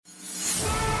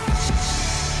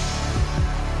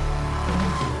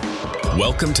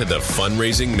Welcome to the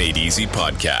Fundraising Made Easy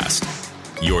podcast,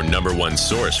 your number one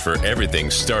source for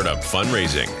everything startup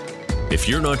fundraising. If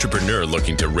you're an entrepreneur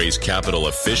looking to raise capital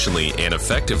efficiently and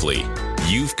effectively,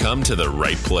 you've come to the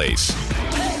right place.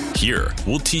 Here,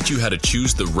 we'll teach you how to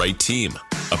choose the right team,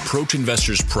 approach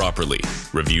investors properly,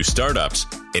 review startups,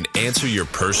 and answer your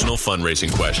personal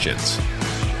fundraising questions.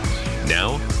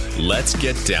 Now, let's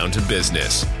get down to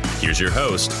business. Here's your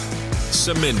host,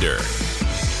 Saminder.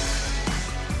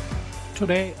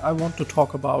 Today, I want to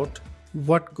talk about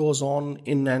what goes on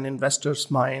in an investor's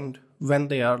mind when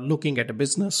they are looking at a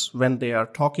business, when they are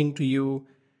talking to you,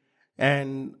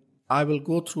 and I will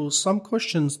go through some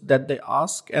questions that they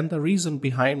ask and the reason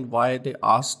behind why they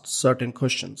asked certain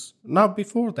questions. Now,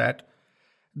 before that,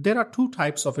 there are two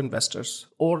types of investors,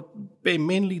 or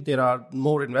mainly there are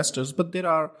more investors, but there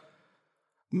are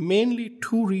mainly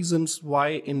two reasons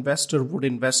why investor would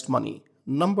invest money.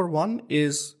 Number one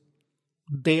is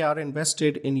they are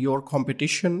invested in your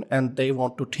competition and they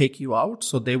want to take you out.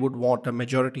 So they would want a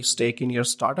majority stake in your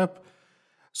startup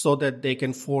so that they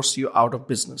can force you out of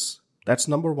business. That's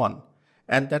number one.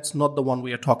 And that's not the one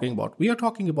we are talking about. We are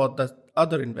talking about the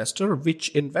other investor, which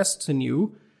invests in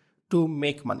you to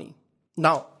make money.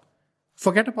 Now,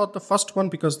 forget about the first one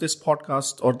because this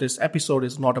podcast or this episode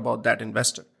is not about that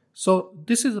investor. So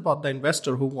this is about the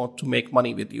investor who wants to make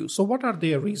money with you. So what are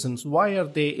their reasons? Why are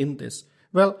they in this?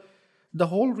 Well, the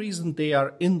whole reason they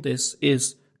are in this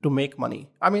is to make money.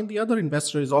 I mean, the other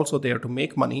investor is also there to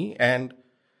make money and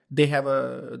they have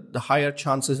the higher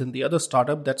chances in the other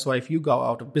startup. That's why if you go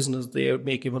out of business, they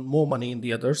make even more money in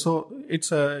the other. So it's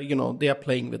they are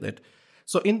playing with it.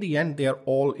 So in the end, they are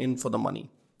all in for the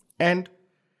money. And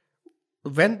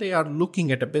when they are looking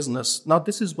at a business, now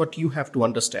this is what you have to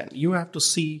understand. You have to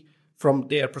see from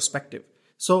their perspective.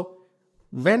 So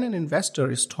when an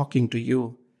investor is talking to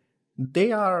you,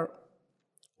 they are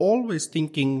always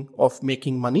thinking of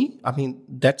making money. I mean,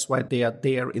 that's why they are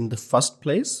there in the first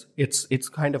place. It's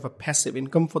kind of a passive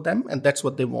income for them, and that's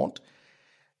what they want.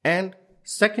 And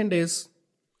second is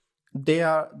they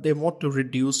want to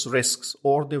reduce risks,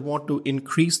 or they want to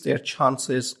increase their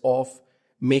chances of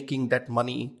making that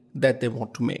money that they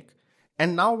want to make.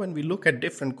 And now when we look at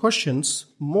different questions,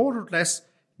 more or less,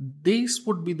 these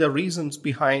would be the reasons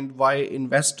behind why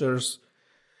investors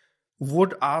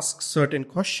would ask certain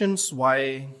questions,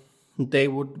 why they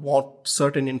would want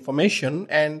certain information,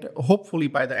 and hopefully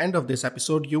by the end of this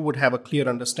episode, you would have a clear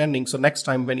understanding. So next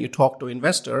time when you talk to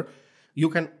investor, you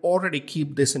can already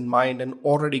keep this in mind and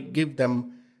already give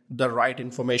them the right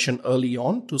information early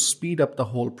on to speed up the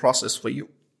whole process for you.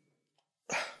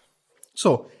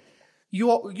 So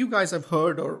you guys have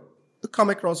heard or come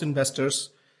across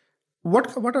investors.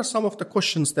 What are some of the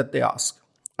questions that they ask?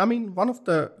 I mean, one of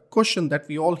the questions that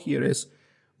we all hear is,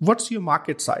 what's your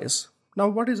market size? Now,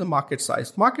 what is a market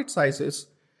size? Market size is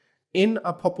in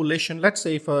a population, let's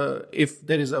say if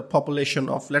there is a population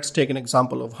of, let's take an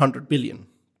example of 100 billion.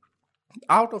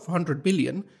 Out of 100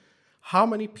 billion, how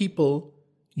many people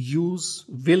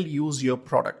will use your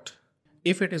product?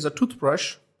 If it is a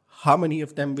toothbrush, how many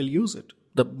of them will use it?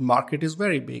 The market is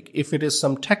very big. If it is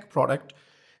some tech product,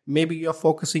 maybe you're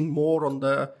focusing more on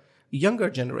the younger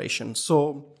generation.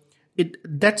 So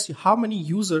that's how many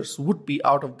users would be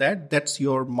out of that. That's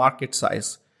your market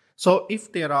size. So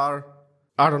if there are,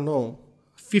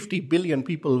 50 billion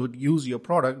people would use your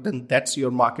product, then that's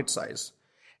your market size.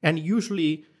 And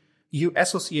usually you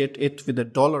associate it with a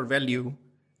dollar value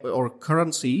or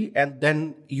currency, and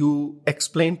then you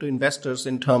explain to investors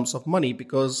in terms of money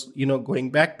because, going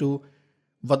back to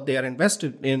what they are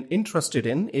interested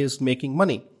in is making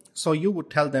money. So you would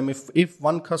tell them if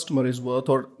one customer is worth,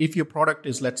 or if your product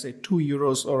is, let's say,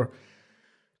 €2 or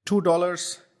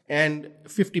 $2 and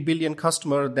 50 billion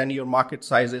customer, then your market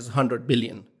size is 100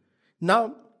 billion.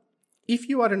 Now, if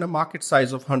you are in a market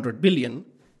size of 100 billion,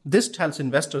 this tells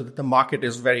investors that the market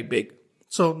is very big.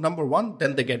 So number one,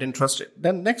 then they get interested.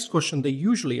 Then next question they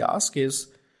usually ask is,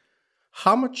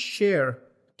 how much share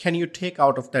can you take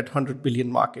out of that 100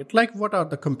 billion market? Like, what are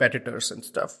the competitors and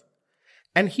stuff?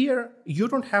 And here, you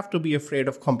don't have to be afraid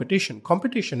of competition.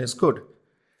 Competition is good.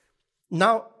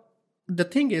 Now, the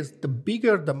thing is, the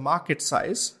bigger the market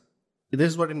size, this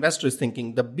is what investor is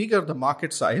thinking, the bigger the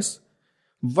market size,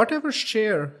 whatever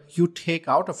share you take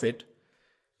out of it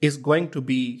is going to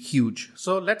be huge.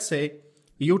 So let's say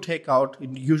you take out,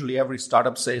 usually every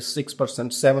startup says 6%,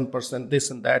 7%,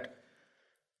 this and that.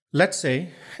 Let's say,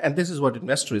 and this is what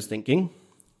investor is thinking,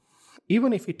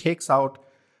 even if he takes out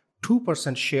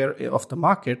 2% share of the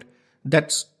market,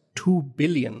 that's 2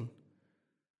 billion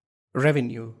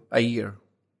revenue a year.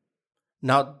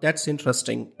 Now that's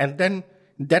interesting. And then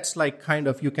That's like kind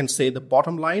of, you can say, the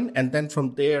bottom line. And then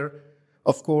from there,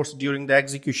 of course, during the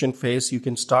execution phase, you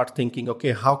can start thinking,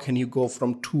 okay, how can you go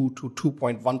from 2 to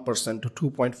 2.1% to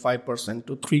 2.5%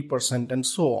 to 3% and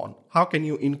so on? How can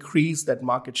you increase that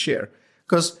market share?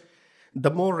 Because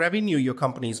the more revenue your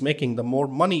company is making, the more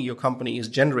money your company is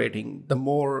generating, the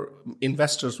more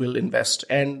investors will invest,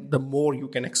 and the more you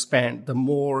can expand, the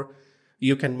more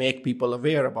you can make people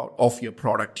aware of your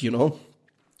product,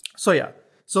 So yeah,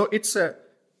 so it's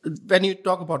when you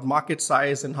talk about market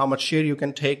size and how much share you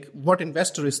can take, what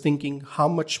investor is thinking, how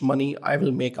much money I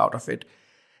will make out of it.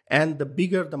 And the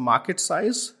bigger the market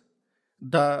size,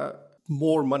 the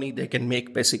more money they can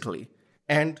make, basically.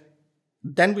 And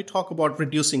then we talk about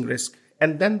reducing risk.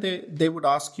 And then they would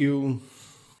ask you,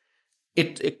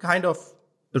 it kind of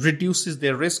reduces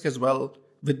their risk as well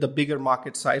with the bigger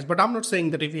market size. But I'm not saying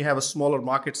that if you have a smaller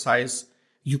market size,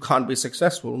 you can't be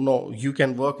successful. No, you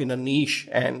can work in a niche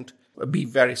and be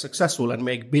very successful and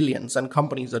make billions, and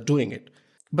companies are doing it.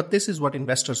 But this is what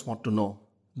investors want to know.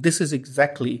 This is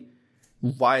exactly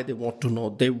why they want to know.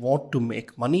 They want to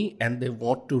make money and they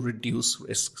want to reduce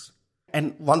risks.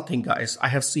 And one thing, guys, I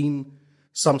have seen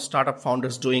some startup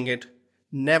founders doing it.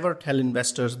 Never tell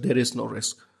investors there is no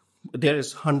risk. There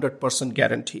is 100%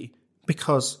 guarantee,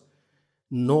 because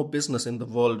no business in the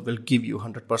world will give you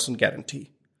 100%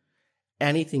 guarantee.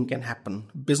 Anything can happen.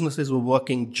 Businesses were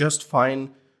working just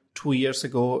fine 2 years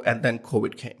ago, and then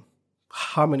COVID came.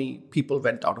 How many people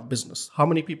went out of business? How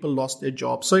many people lost their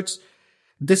jobs? So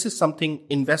this is something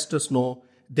investors know.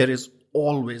 There is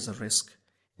always a risk.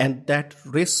 And that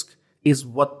risk is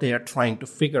what they are trying to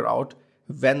figure out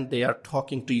when they are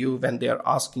talking to you, when they are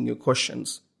asking you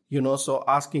questions. So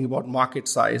asking about market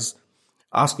size,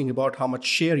 asking about how much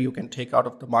share you can take out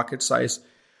of the market size.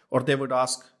 Or they would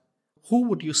ask, who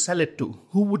would you sell it to?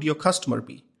 Who would your customer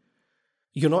be?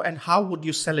 And how would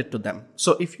you sell it to them?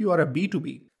 So if you are a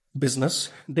B2B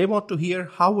business, they want to hear,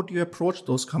 how would you approach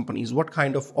those companies? What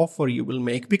kind of offer you will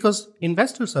make? Because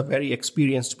investors are very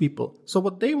experienced people. So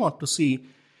what they want to see,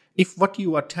 if what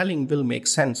you are telling will make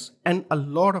sense. And a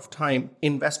lot of time,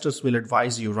 investors will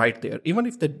advise you right there. Even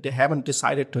if they haven't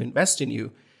decided to invest in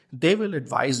you, they will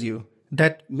advise you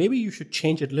that maybe you should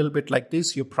change it a little bit like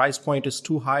this. Your price point is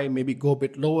too high. Maybe go a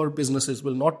bit lower. Businesses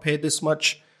will not pay this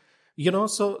much.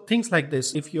 So things like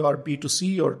this. If you are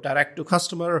B2C or direct to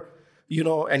customer,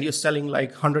 and you're selling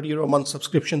like €100 a month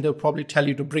subscription, they'll probably tell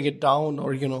you to bring it down,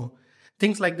 or,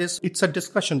 things like this. It's a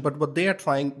discussion. But what they are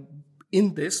trying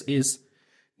in this is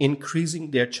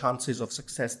increasing their chances of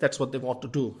success. That's what they want to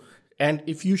do. And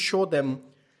if you show them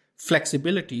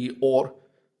flexibility or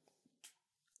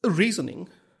reasoning,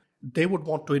 they would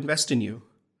want to invest in you.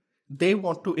 They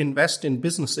want to invest in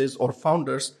businesses or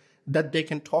founders that they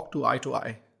can talk to eye to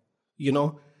eye.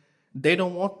 They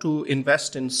don't want to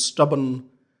invest in stubborn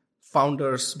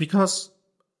founders, because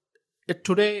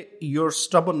today your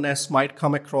stubbornness might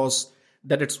come across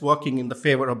that it's working in the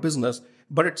favor of business,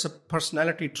 but it's a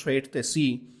personality trait they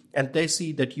see, and they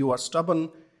see that you are stubborn,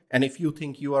 and if you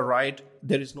think you are right,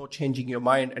 there is no changing your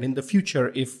mind. And in the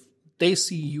future, if they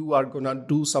see you are going to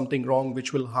do something wrong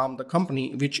which will harm the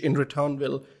company, which in return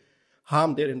will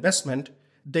harm their investment,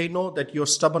 they know that your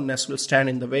stubbornness will stand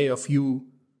in the way of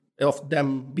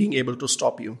them being able to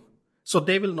stop you. So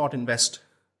they will not invest.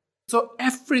 So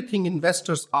everything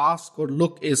investors ask or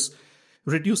look is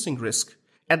reducing risk.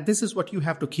 And this is what you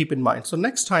have to keep in mind. So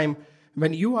next time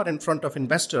when you are in front of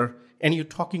investor and you're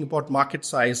talking about market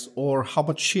size or how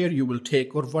much share you will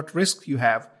take or what risk you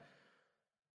have,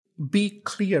 be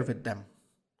clear with them.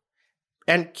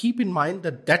 And keep in mind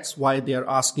that that's why they are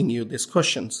asking you these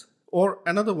questions. Or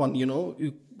another one,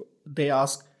 they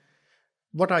ask,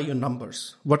 what are your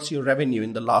numbers? What's your revenue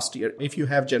in the last year? If you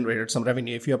have generated some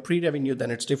revenue, if you are pre-revenue, then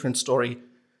it's a different story.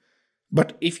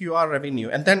 But if you are revenue,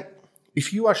 and then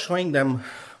if you are showing them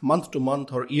month to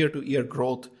month or year to year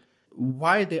growth,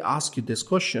 why they ask you this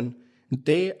question,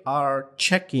 they are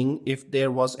checking if there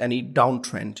was any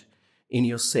downtrend in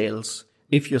your sales,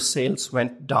 if your sales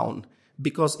went down.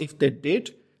 Because if they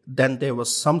did, then there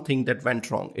was something that went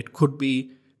wrong. It could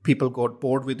be people got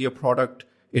bored with your product.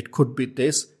 It could be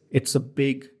this. It's a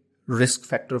big risk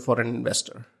factor for an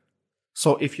investor.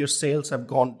 So if your sales have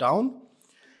gone down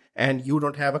and you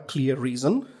don't have a clear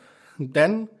reason,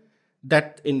 then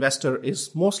that investor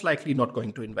is most likely not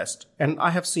going to invest. And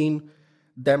I have seen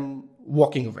them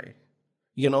walking away,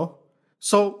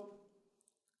 So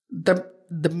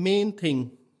the main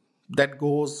thing that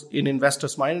goes in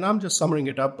investors' mind, and I'm just summing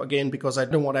it up again because I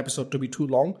don't want episode to be too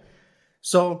long.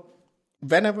 So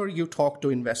whenever you talk to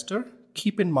investor,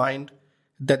 keep in mind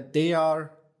that they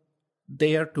are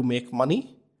there to make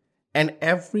money And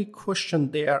every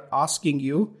question they are asking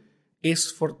you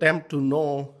is for them to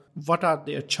know what are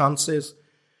their chances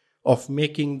of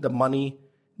making the money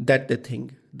that they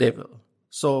think they will.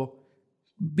 So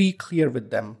be clear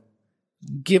with them.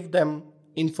 Give them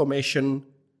information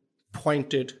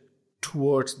pointed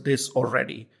towards this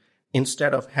already,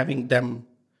 instead of having them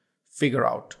figure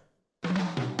out.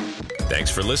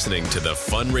 Thanks for listening to the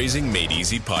Fundraising Made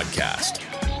Easy podcast.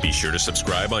 Be sure to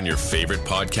subscribe on your favorite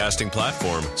podcasting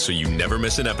platform so you never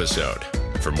miss an episode.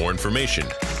 For more information,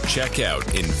 check out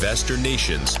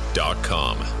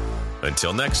investornations.com.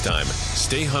 Until next time,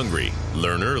 stay hungry,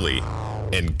 learn early,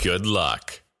 and good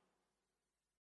luck.